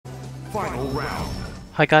Final round.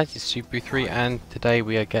 Hi guys, it's Subaru3 and today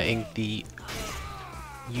we are getting the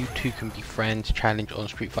You Two Can Be Friends challenge on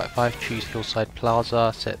Street Fighter 5. Choose Hillside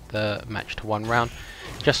Plaza, set the match to 1 round.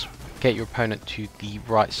 Just get your opponent to the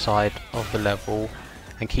right side of the level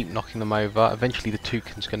and keep knocking them over. Eventually the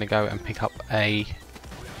Toucan's going to go and pick up a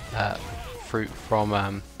fruit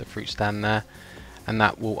from the fruit stand there, and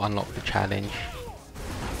that will unlock the challenge.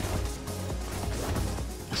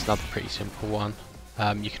 It's another pretty simple one.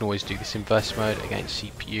 You can always do this in burst mode against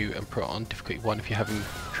CPU and put it on difficulty 1 if you're having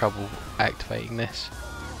trouble activating this.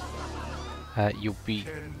 You'll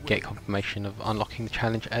get confirmation of unlocking the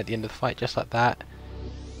challenge at the end of the fight, just like that.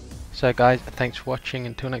 So guys, thanks for watching.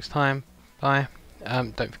 Until next time, bye.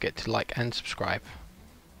 Don't forget to like and subscribe.